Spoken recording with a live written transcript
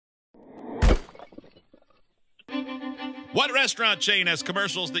What restaurant chain has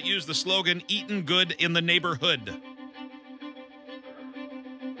commercials that use the slogan, "Eatin' good in the neighborhood"?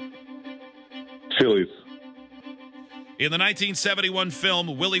 Chili's. In the 1971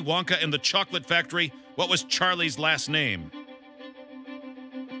 film Willy Wonka and the Chocolate Factory, what was Charlie's last name?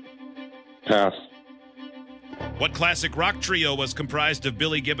 Pass. What classic rock trio was comprised of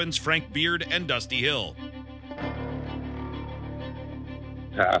Billy Gibbons, Frank Beard, and Dusty Hill?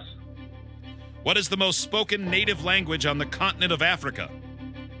 Pass. What is the most spoken native language on the continent of Africa?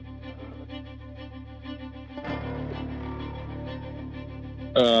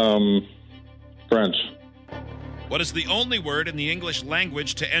 French. What is the only word in the English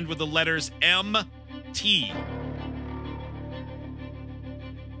language to end with the letters M-T?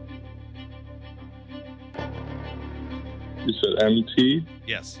 You said MT?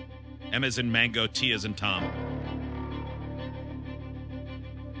 Yes. M as in mango, T as in Tom.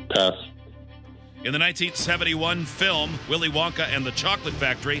 Pass. In the 1971 film Willy Wonka and the Chocolate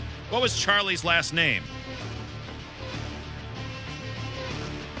Factory, what was Charlie's last name?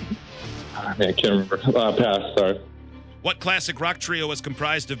 I can't remember. Pass, sorry. What classic rock trio was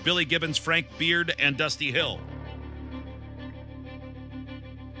comprised of Billy Gibbons, Frank Beard, and Dusty Hill?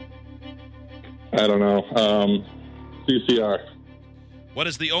 I don't know. CCR. What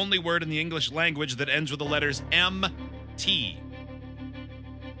is the only word in the English language that ends with the letters M-T?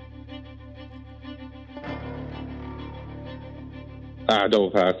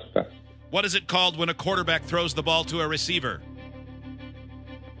 Double pass. Pass. What is it called when a quarterback throws the ball to a receiver?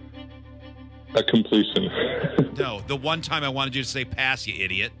 A completion. No, the one time I wanted you to say pass, you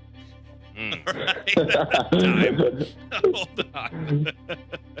idiot. All right. Hold on.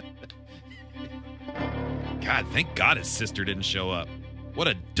 God, thank God his sister didn't show up. What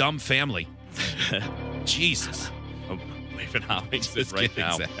a dumb family. Jesus. I'm leaving Alex Just right kidding,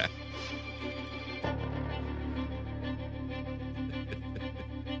 now. Zach.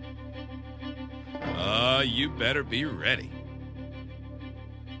 You better be ready.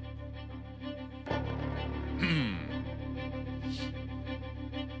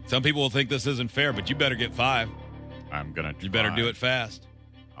 Some people will think this isn't fair, but you better get 5. I'm gonna. You better do it fast.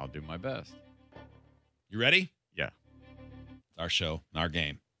 I'll do my best. You ready? Yeah. It's our show, our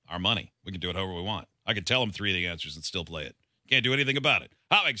game, our money. We can do it however we want. I can tell them 3 of the answers and still play it. Can't do anything about it.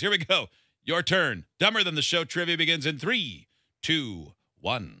 Hot Wings, here we go. Your turn. Dumber Than the Show trivia begins in 3, 2,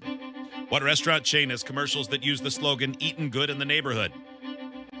 1. What restaurant chain has commercials that use the slogan, "Eatin' good in the neighborhood"?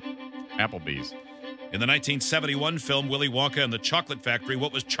 Applebee's. In the 1971 film Willy Wonka and the Chocolate Factory,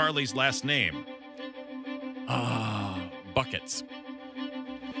 what was Charlie's last name? Buckets.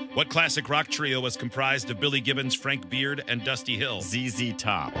 What classic rock trio was comprised of Billy Gibbons, Frank Beard, and Dusty Hill? ZZ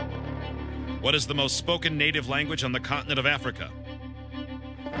Top. What is the most spoken native language on the continent of Africa?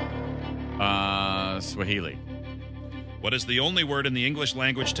 Swahili. What is the only word in the English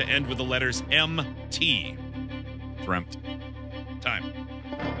language to end with the letters M-T? Dreamt. Time.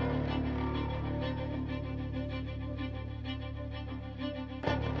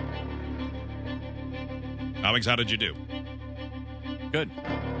 Alex, how did you do? Good.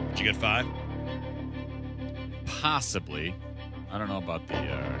 Did you get 5? Possibly. I don't know about the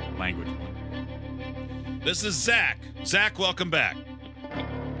language one. This is Zach. Zach, welcome back.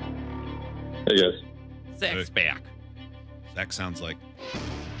 Hey, guys. Zach's back. Zach sounds like,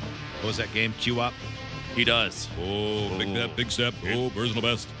 what was that game? Q-Op? He does. Oh, big step. Oh, personal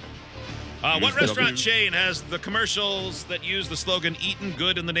best. What restaurant chain has the commercials that use the slogan, "Eatin'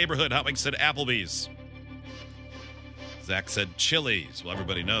 good in the neighborhood"? Hot Wings said Applebee's. Zach said Chili's. Well,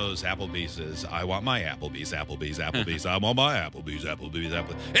 everybody knows Applebee's is, I want my Applebee's, Applebee's, Applebee's. I want my Applebee's, Applebee's,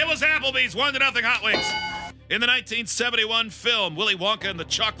 Applebee's. It was Applebee's, 1-0 Hot Wings. In the 1971 film, Willy Wonka and the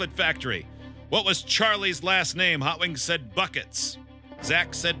Chocolate Factory, what was Charlie's last name? Hot Wings said Buckets.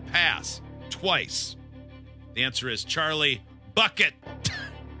 Zach said pass, twice. The answer is Charlie Bucket.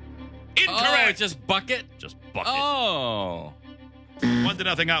 Incorrect. Oh, it's just Bucket? Just Bucket. Oh.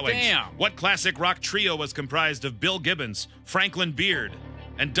 1-0 Hot Wings. Damn. What classic rock trio was comprised of Bill Gibbons, Franklin Beard,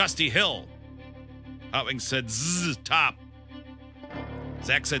 and Dusty Hill? Hot Wings said ZZ Top.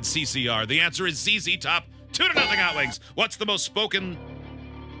 Zach said CCR. The answer is ZZ Top. 2-0 Hot Wings. What's the most spoken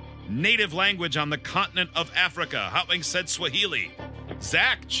native language on the continent of Africa? Hot Wings said Swahili.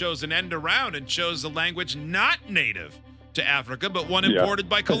 Zach chose an end around and chose a language not native to Africa, but one imported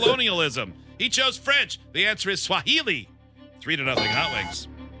by colonialism. He chose French. The answer is Swahili. 3-0 Hot Wings.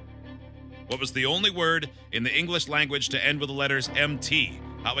 What was the only word in the English language to end with the letters MT?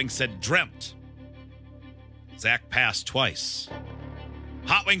 Hot Wings said dreamt. Zach passed twice.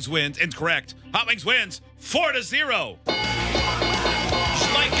 Hot Wings wins. Incorrect. Hot Wings wins 4-0.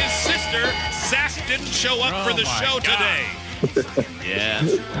 Like his sister, Zach didn't show up for the my show God. today. Yeah,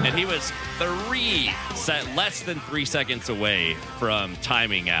 and he was less than 3 seconds away from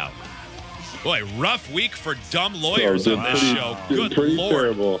timing out. Boy, rough week for dumb lawyers did on this pretty- show. did Good pretty Lord.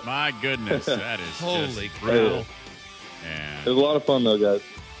 terrible. My goodness, that is Holy just crap. brutal. It And was a lot of fun, though, guys.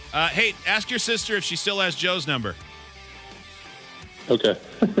 Hey, ask your sister if she still has Joe's number. Okay.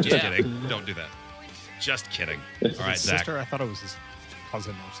 Just Yeah. kidding. Don't do that. Just kidding. All right, His Zach. sister? I thought it was his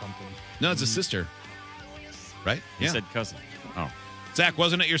cousin or something. No, it's a sister. Right? he said cousin. Oh, Zach,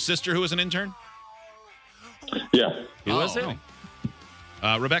 wasn't it your sister who was an intern? Yeah. Who was it?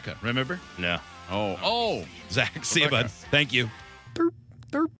 Rebecca, remember? No. oh. Zach, see you, bud. Thank you. Derp,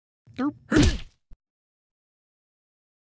 derp, derp.